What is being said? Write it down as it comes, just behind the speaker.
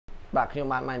បាទខ្ញុំ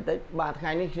បានបន្តិចបាទថ្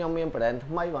ងៃនេះខ្ញុំមានប្រេន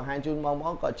ថ្មីបង្ហាញជូនបងប្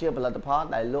អូនក៏ជាផលិតផល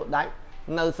ដែលលក់ដាច់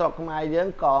នៅស្រុកខ្មែរយើង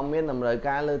ក៏មានតម្រូវ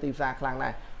ការលើទីផ្សារខ្លាំងដែ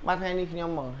របាទថ្ងៃនេះខ្ញុំ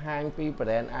បង្ហាញពីប្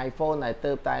រេន iPhone ដែល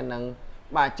ទើបតែនឹង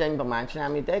បាទចេញប្រហែលឆ្នាំ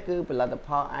នេះទេគឺផលិតផ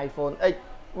ល iPhone X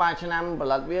បាទឆ្នាំផ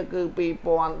លិតវាគឺ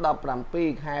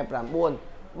2017ខែ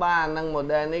9បាទនិង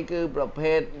model នេះគឺប្រ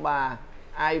ភេទបាទ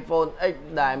iPhone X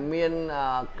ដែលមាន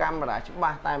កាមេរ៉ាច្បា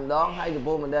ស់តែម្ដងហើយចំ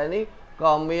ពោះ model នេះ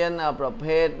ក៏មានប្រ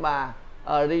ភេទបាទ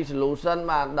resolution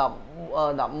បាទ1125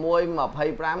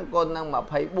 គុណនឹង2436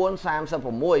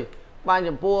បាទ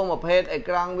ចំពោះប្រភេទអេ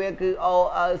ក្រង់វាគឺ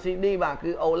OLCD បាទ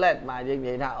គឺ OLED បាទយើងនិ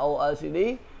យាយថា OLCD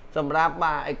សម្រាប់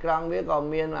បាទអេក្រង់វាក៏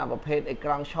មានប្រភេទអេក្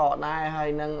រង់ short ដែរហើយ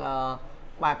នឹង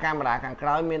បាទកាមេរ៉ាខាងក្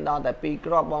រោយមានដល់តែ2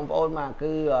គ្រាប់បងប្អូនបាទ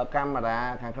គឺកាមេរ៉ា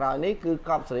ខាងក្រោយនេះគឺក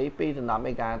ប់សេរី2.10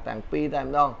 មេហ្គាទាំងពីរតែ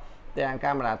ម្ដងទាំង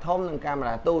កាមេរ៉ាធំនិងកាមេ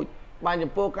រ៉ាទូចបាទ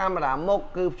ចំពោះកាមេរ៉ាមុខ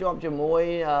គឺភ្ជាប់ជាមួយ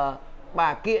បា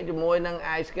ទគៀកជាមួយនឹង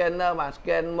eye scanner បាទ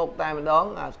scan មុខតែម្ដង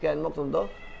scan មុខសំទោស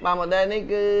បាទ model នេះ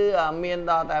គឺមាន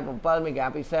ដល់តែ7 មេហ្គា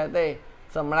ពិសេសទេ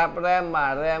សម្រាប់ RAM បា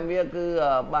ទ RAM វាគឺ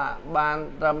បាទបាន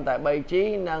ត្រឹមតែ 3G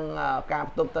និងការ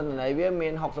ផ្ទុកទិន្នន័យវាមា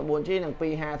ន 64G និង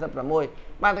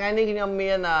 256បាទថ្ងៃនេះខ្ញុំ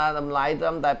មានតម្លៃត្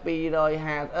រឹមតែ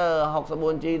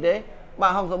 64G ទេបា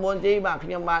ទ 64G បាទខ្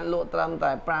ញុំបានលក់ត្រឹម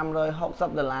តែ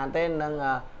$560ទេនិង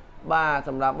បាទស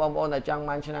ម្រាប់បងប្អូនដែលចង់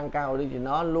បានឆ្នាំងកា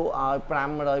original លក់ឲ្យ$580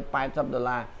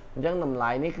អញ្ចឹងតម្លៃ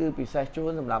នេះគឺពិសេសជូ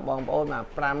នសម្រាប់បងប្អូនបាទ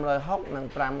560និង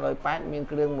580មាន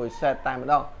គ្រឿងមួយ set តែម្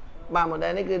ដងបាទ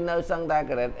model នេះគឺនៅសឹងតែ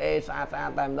grade A ស្អាត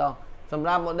តែម្ដងសម្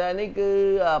រាប់ model នេះគឺ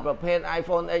ប្រភេទ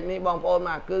iPhone X នេះបងប្អូន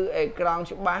បាទគឺអេក្រង់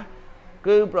ច្បាស់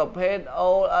គឺប្រភេទ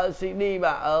OLCD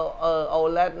បាទ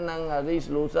OLED និង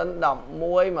resolution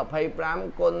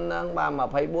 1125 គុណនឹងបាទ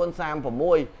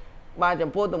2436បាទចំ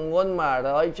ពោះទម្ងន់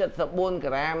174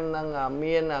ក្រាមនិង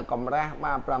មានកម្រាស់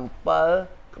បាទ7.7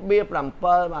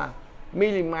 បាទមី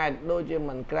លីម៉ែត្រដូចជា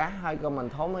មិនក្រាស់ហើយក៏មិន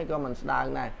ធំហើយក៏មិនស្ដើង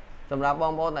ដែរសម្រាប់ប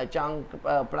ងប្អូនដែលចង់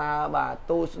ប្រើបាទ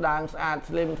ទូស្ដើងស្អាត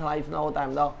slim ថ្លៃស្នូតែ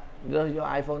ម្ដងរើសយក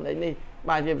iPhone X នេះ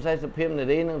បាទជាពិសេសសុភាពនា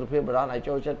រីនិងសុភាពបុរសដែល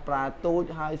ចូលចិត្តប្រើទូច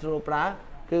ហើយស្រួលប្រើ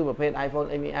គឺប្រភេទ iPhone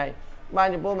X នេះឯងបាទ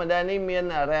ចំពោះ model នេះមាន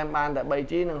RAM បានតែ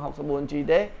 3G និង 64G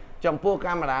ទេចំពោះ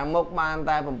កាមេរ៉ាមុខបាន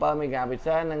តែ7 មេហ្គាពិ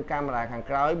សេសនិងកាមេរ៉ាខាង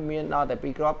ក្រោយមានដល់តែ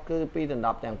2គ្រាប់គឺ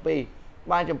2.10ទាំងពីរ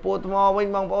បាទចំពោះថ្មវិញ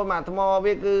បងប្អូនបាទថ្ម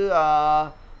វាគឺ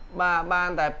បាទបាន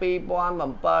តែ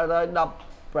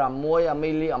2716មី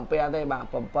លីអំពែទេបាទ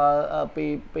2716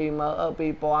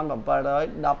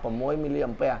មីលី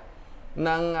អំពែ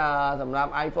និងសម្រា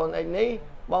ប់ iPhone X នេះ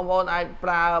បងប្អូនអាច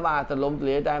ប្រើបាទទលំទ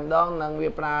លាយតែម្ដងនិងវា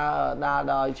ប្រើ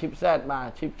ដោយ chipset បាទ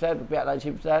chipset ប្រពាក់ដោយ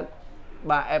chipset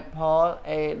បាទ Apple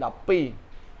A12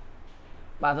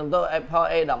 បាទសំដៅ Apple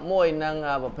A11 និង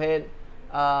ប្រភេទ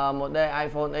model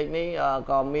iPhone X នេះ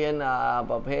ក៏មាន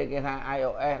ប្រភេទគេថា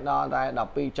iOS ដល់តែ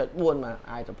 12.4 បាទ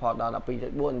អាច support ដល់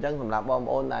 12.4 អញ្ចឹងសម្រាប់បង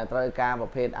ប្អូនដែលត្រូវការប្រ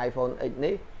ភេទ iPhone X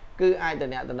នេះគឺអាចតំ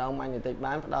ណតំណង Magnetic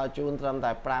បានផ្ដល់ជូនត្រឹម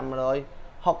តែ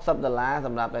$560ស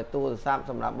ម្រាប់តែទូរស័ព្ទ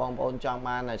សម្រាប់បងប្អូនចង់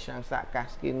បានឆ្នាំងសាកកាស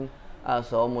skin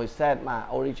មួយ set បាទ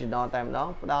original តែម្ដង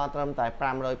ផ្ដល់ត្រឹមតែ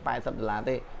$580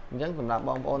ទេអញ្ចឹងសម្រាប់ប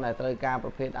ងប្អូនដែលត្រូវការប្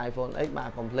រភេទ iPhone X បាទ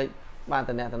complete បាទ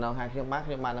តំណតំណងឲ្យខ្ញុំបាន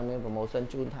នឹងមាន promotion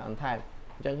ជូនថែមអ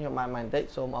ញ្ចឹងខ្ញុំបានបន្តិច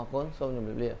សូមអរគុណសូមជម្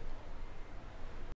រាបលា